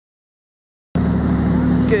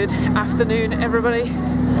Good afternoon, everybody.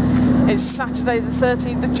 It's Saturday the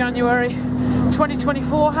 13th of January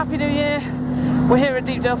 2024. Happy New Year. We're here at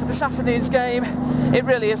Deepdale for this afternoon's game. It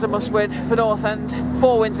really is a must win for North End.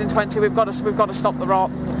 4 wins in 20. We've got to stop the rot.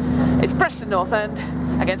 It's Preston North End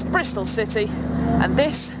against Bristol City, and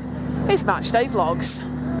this is Matchday Vlogs.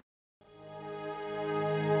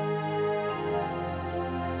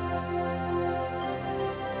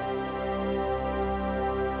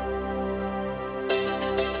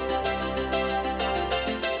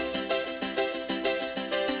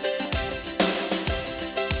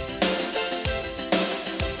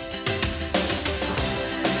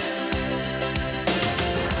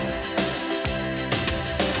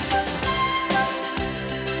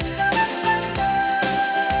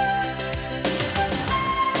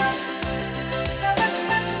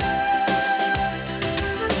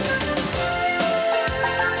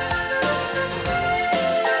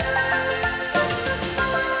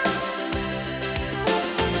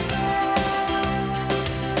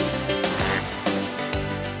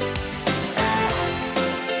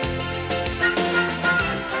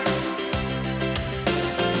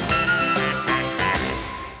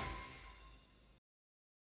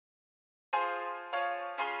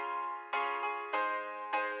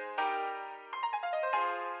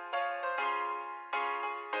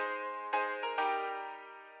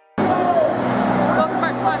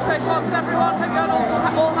 Matchday Vlogs, everyone. Hope you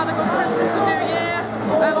all had a good Christmas and New Year.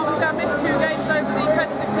 Obviously I missed 2 games over the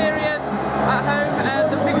festive period at home,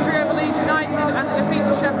 the victory over Leeds United and the defeat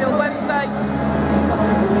to Sheffield Wednesday.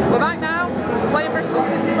 We're back now, playing Bristol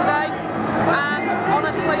City today, and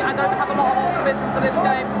honestly I don't have a lot of optimism for this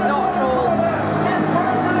game, not at all.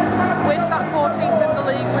 We're sat 14th in the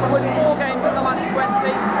league, we've won 4 games in the last 20.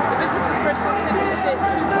 The visitors Bristol City sit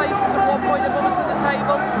 2 places and 1 point above us in the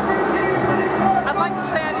table. I'd like to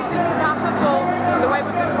say anything could happen, but the way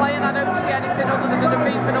we've been playing, I don't see anything other than a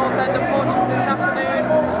defeat for North End, unfortunately, this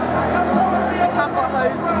afternoon. We can but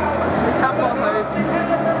hope. We can but hope.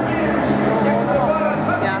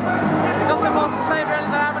 Yeah. Nothing more to say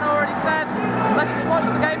really that I haven't already said. Let's just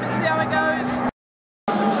watch the game and see how it goes.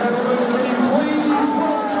 Ladies and gentlemen, will you please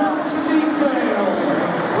welcome to Deepdale,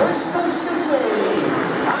 Bristol City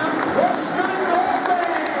and Preston North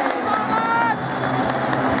End.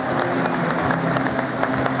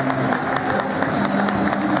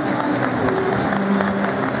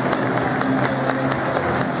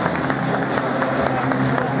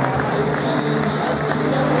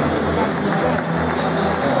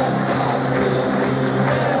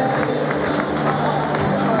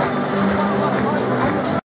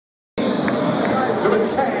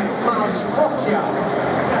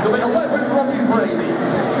 Number 11, Robbie Brady.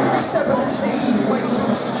 17, Leighton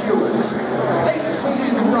Stewart.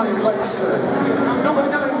 18, Ryan Lowe. Number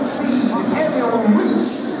 19, Emil Rees.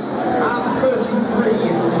 And 33,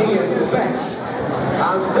 Keane Best.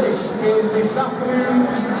 And this is this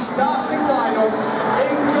afternoon's starting lineup.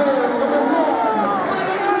 In goal, number 1,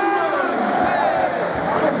 Freddie Newman.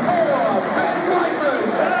 Number 4, Ben Whiteman.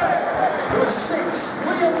 Number 6,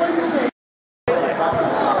 Liam Lindsay.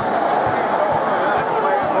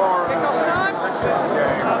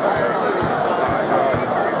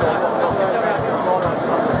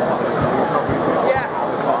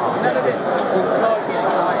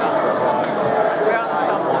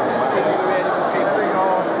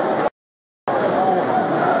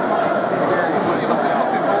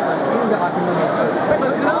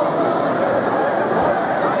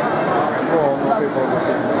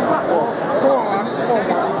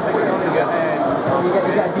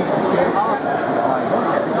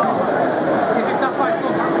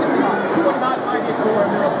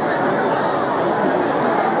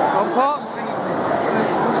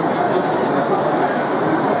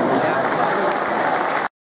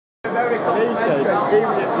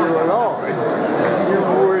 Even if you were wrong, you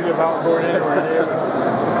were worried about going anywhere near it.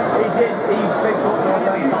 He did, he picked up more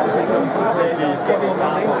than he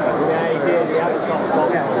did, he had a top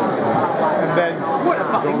box. And then, what the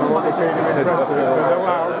fuck is the money between him and Preston?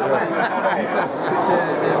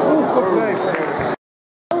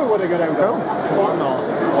 Where they go down home? What not?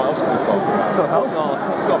 What else can we talk about? No,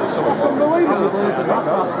 it's got to be something. It's unbelievable.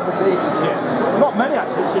 Not many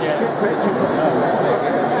actually, it's just shit pitch.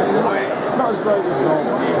 Not as great as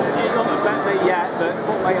normal. It doesn't affect me yet, but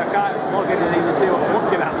fuck me, I can't log in and even see what I'm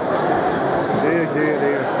looking at.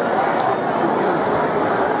 Dear.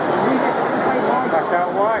 Back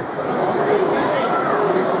out wide.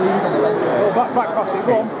 Oh, back pass it,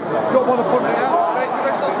 go on. Don't want to put it out. Straight to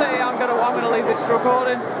Bristol City, I'm gonna leave this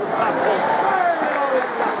recording.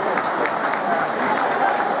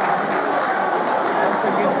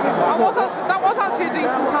 was actually a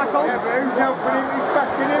decent tackle. Yeah, but who's helping him? He's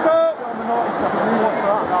backing him up.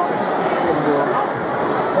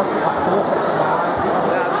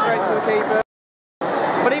 Yeah, straight to the keeper.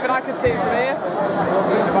 But even I can see it from here.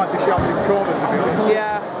 It's about to shout in corner, to be honest.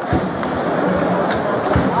 Yeah.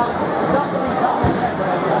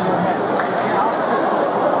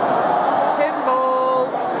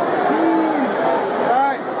 Pinball.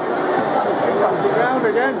 Right. Pass it round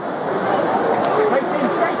again.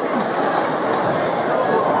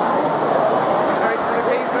 Straight to the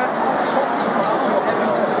keeper.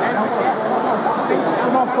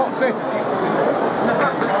 Come on, Potsy.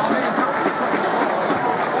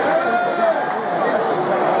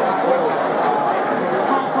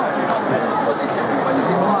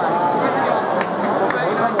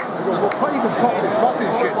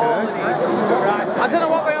 Potsy's shit today. I don't know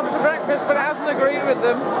what they have for breakfast, but it hasn't agreed with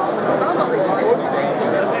them.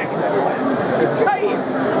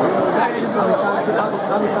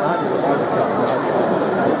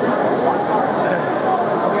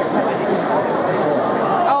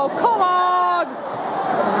 Oh, come on!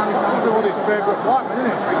 That's everybody's favourite blackman,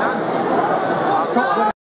 isn't it?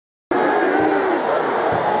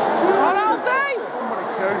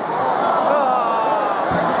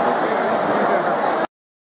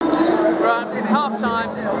 Half time,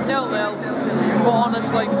 0-0, but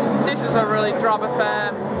honestly, this is a really drab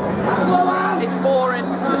affair. It's boring,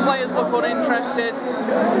 the players look uninterested.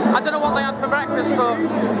 I don't know what they had for breakfast, but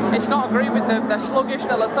it's not agreed with them. They're sluggish,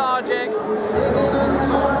 they're lethargic.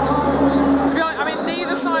 To be honest, I mean,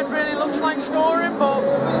 neither side really looks like scoring, but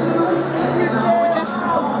we're just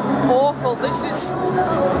awful. This is...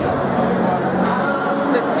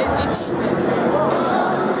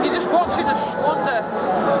 You're just watching us squander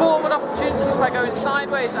forward opportunities by going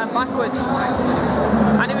sideways and backwards.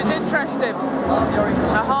 And it was interesting,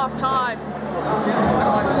 at half time,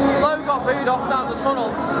 Lowe got booed off down the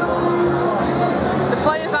tunnel. The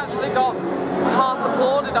players actually got half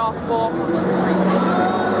applauded off, but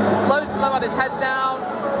Lowe had his head down,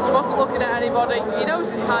 just wasn't looking at anybody. He knows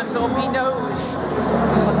his time's up, he knows.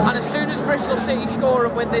 And as soon as Bristol City score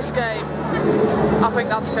and win this game, I think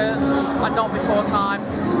that's curtains, and not before time.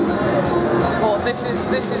 But this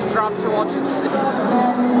is drab to watch. It's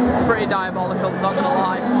pretty diabolical, not gonna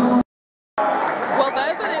lie. Well,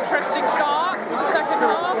 there's an interesting start to the second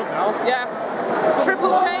half. Yeah,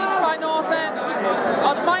 triple change by North End.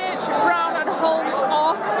 Osmajic, Brown and Holmes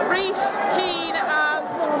off. Reese, Keane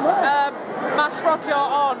and Masfrocchio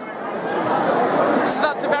on. So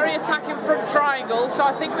that's a very attacking front triangle. So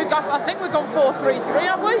I think we've gone 4-3-3,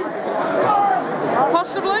 have we?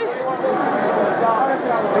 Possibly.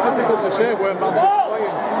 Difficult to say where Manchester's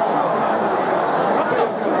playing.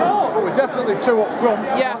 But we're definitely two up front.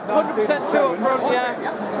 Yeah, 100% two up front. Yeah.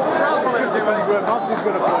 Just depending where Manchester's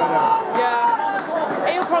going to play now.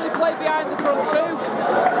 Yeah. He'll probably play behind the front too.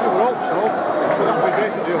 I would hope so. So that'll be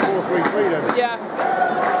basically a 4-3-3 then. Yeah.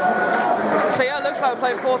 So yeah, it looks like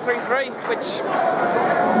we're playing 4-3-3, which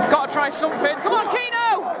got to try something. Come on,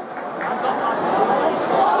 Keno! Come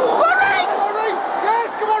on, Reece!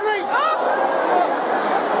 Yes, come on, Reece! Up!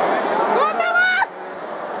 Come on, Miller!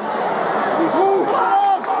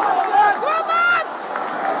 Come on, Mats!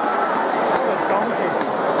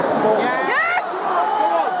 Yes!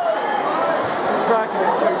 Striking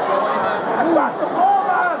and shoot first time. Back the ball,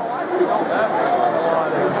 man!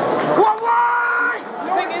 Go on, wide!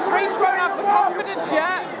 The thing is, Reece won't have the confidence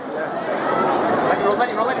yet. Let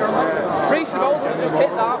it roll. Reece of old just hit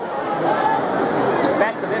that.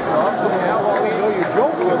 Better this one. Yeah, well, you know you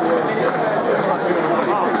joke with it.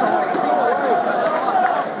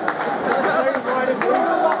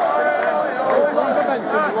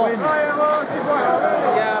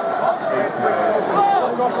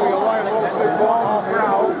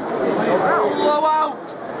 Low out!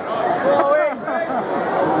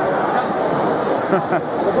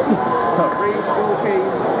 Reece, Will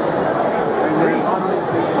Keane.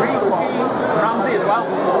 Will Keane. Ramsey as well.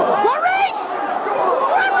 Go on, Reece! Go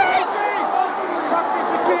on, Reece! Pass it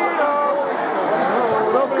to Keno.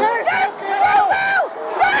 Yes! Shoot now!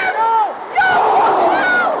 Shoot! Yo!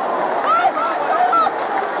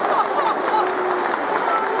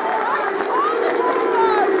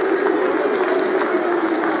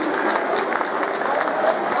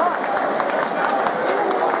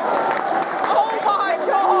 Oh my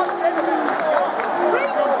God!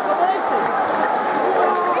 Reece!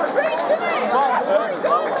 It's Reece, isn't it? Oh my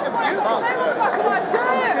God!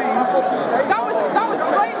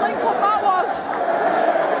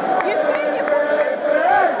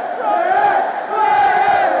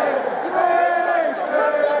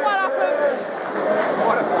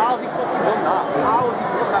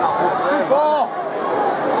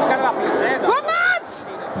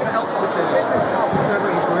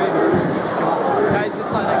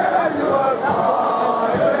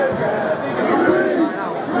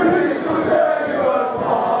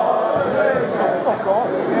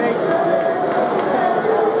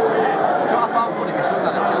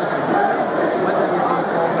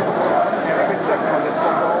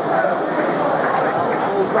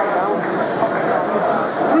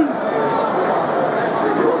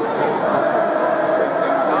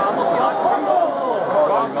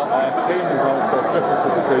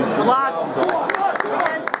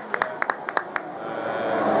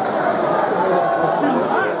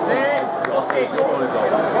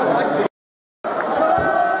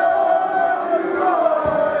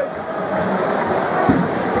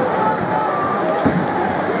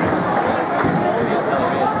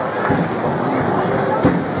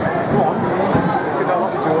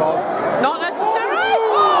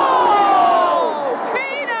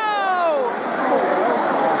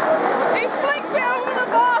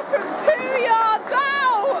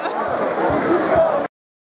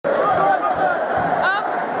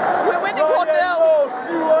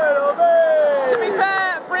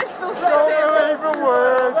 Bristol City.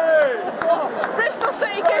 Bristol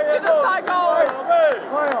City gifted us that goal.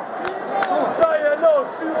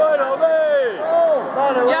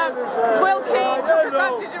 Yeah, Will Keane took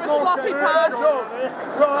advantage of a sloppy pass.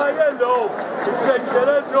 Ryan Lowe is taking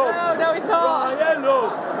us up. No, he's not. Ryan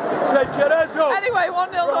Lowe is taking us up. Anyway,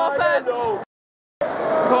 1-0 North End.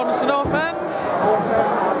 Corner to North End.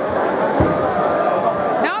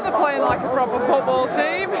 Now they're playing like a proper football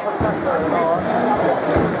team.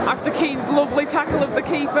 After Keane's lovely tackle of the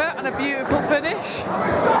keeper and a beautiful finish.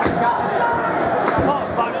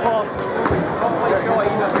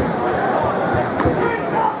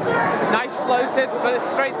 Nice floated, but it's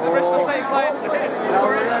straight to the Bristol City player. You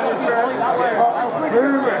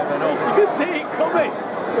can see it coming.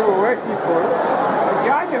 They were waiting for it.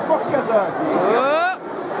 Behind you, fuck yourself.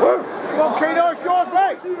 Come on, Keane, it's yours,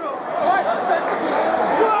 mate.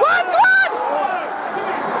 One!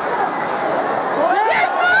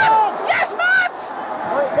 Yes, Mads! Yes, Mads!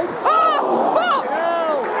 Oh, fuck!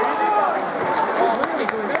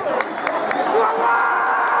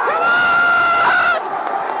 Come on!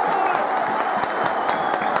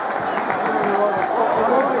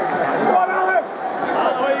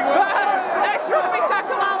 Next rugby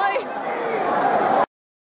tackle, Ali.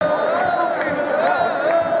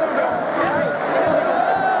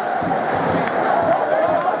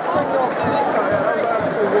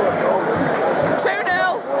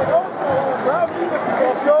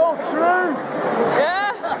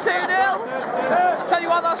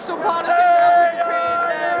 Some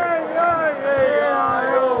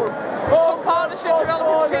partnership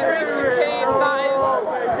development between Reece and Keane. That is,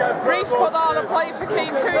 Reece put that on a plate for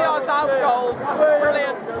Keane, 2 yards out goal.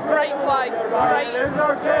 Brilliant, great play,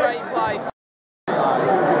 great play.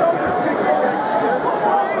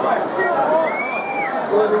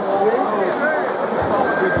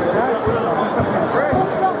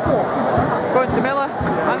 Going to Miller,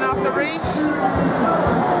 and now to Reece.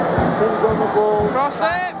 Cross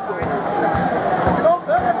it.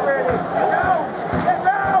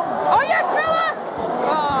 Oh yes, Miller!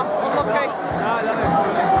 Oh, unlucky.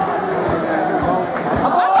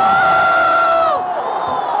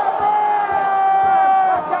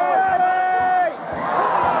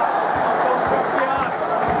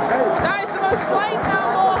 That is the most played down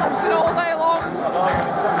ball I've seen all day long.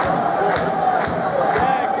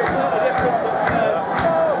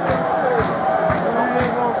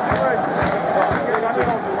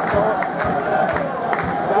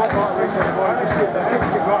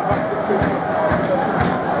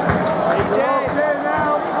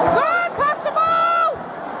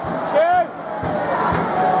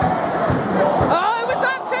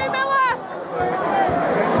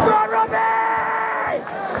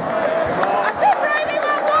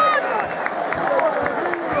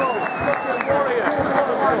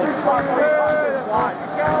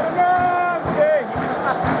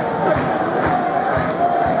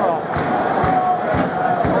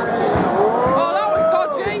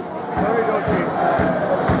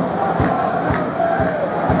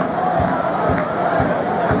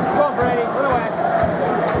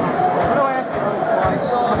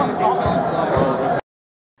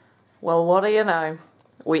 Well, what do you know?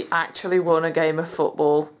 We actually won a game of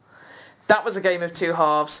football. That was a game of two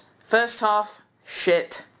halves. First half,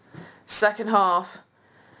 shit. Second half,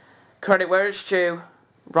 credit where it's due.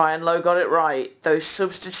 Ryan Lowe got it right. Those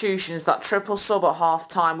substitutions, that triple sub at half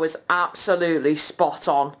time was absolutely spot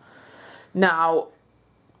on. Now,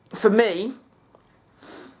 for me,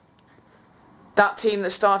 that team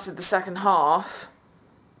that started the second half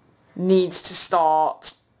needs to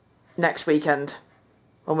start next weekend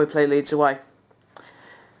when we play Leeds away.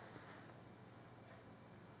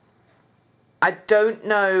 I don't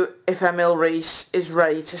know if Emil Reece is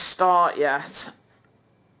ready to start yet.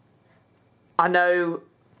 I know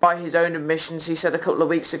by his own admissions, he said a couple of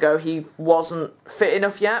weeks ago he wasn't fit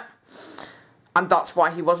enough yet, and that's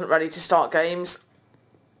why he wasn't ready to start games.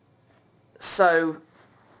 So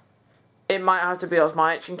it might have to be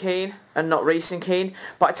Osmajic and Keane and not Reece and Keane.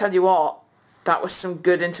 But I tell you what, that was some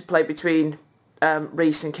good interplay between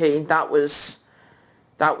Reece and Keane. That was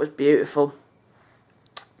beautiful.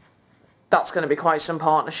 That's going to be quite some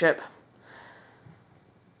partnership.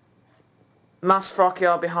 Mas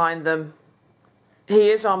Frockyar behind them. He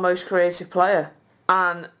is our most creative player,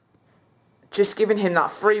 and just giving him that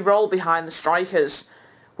free role behind the strikers,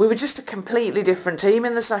 we were just a completely different team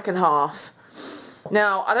in the second half.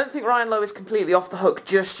 Now, I don't think Ryan Lowe is completely off the hook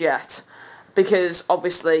just yet, because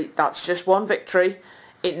obviously that's just one victory.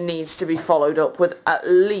 It needs to be followed up with at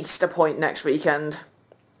least a point next weekend,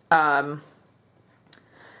 and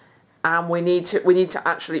we need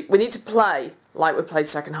to play like we played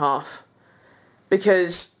second half.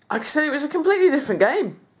 Because, like I said, it was a completely different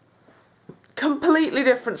game. Completely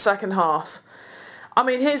different second half. I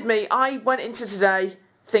mean, here's me. I went into today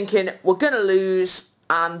thinking we're going to lose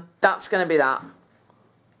and that's going to be that.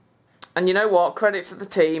 And you know what? Credit to the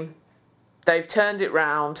team. They've turned it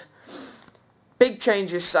round. Big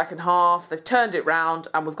changes second half. They've turned it round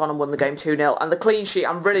and we've gone and won the game 2-0. And the clean sheet,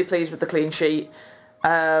 I'm really pleased with the clean sheet.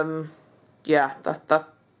 Yeah,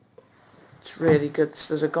 it's really good.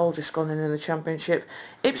 There's a goal just gone in the Championship.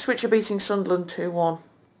 Ipswich are beating Sunderland 2-1.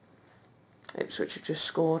 Ipswich have just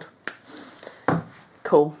scored.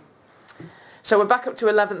 Cool. So we're back up to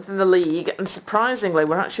 11th in the league, and surprisingly,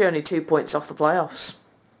 we're actually only 2 points off the playoffs.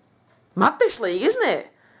 Mad this league, isn't it?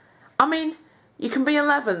 I mean, you can be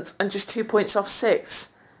 11th and just 2 points off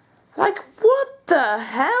 6th. Like, what the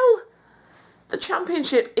hell? The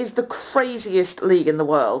Championship is the craziest league in the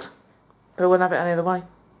world. But we won't have it any other way.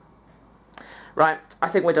 Right, I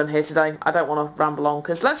think we're done here today. I don't want to ramble on,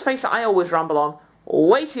 because let's face it, I always ramble on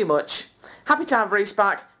way too much. Happy to have Reece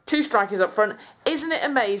back. 2 strikers up front. Isn't it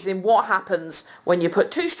amazing what happens when you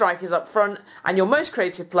put 2 strikers up front and your most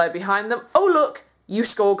creative player behind them? Oh look, you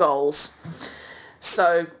score goals.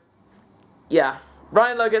 So, yeah,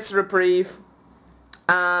 Ryan Lowe gets a reprieve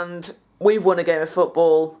and we've won a game of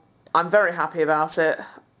football. I'm very happy about it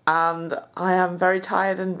and I am very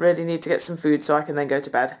tired and really need to get some food so I can then go to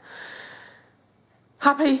bed.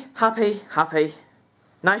 Happy, happy, happy.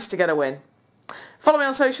 Nice to get a win. Follow me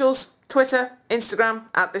on socials. Twitter,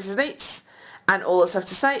 Instagram, @ThisIsNeats. And all that's left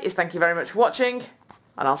to say is thank you very much for watching,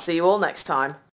 and I'll see you all next time.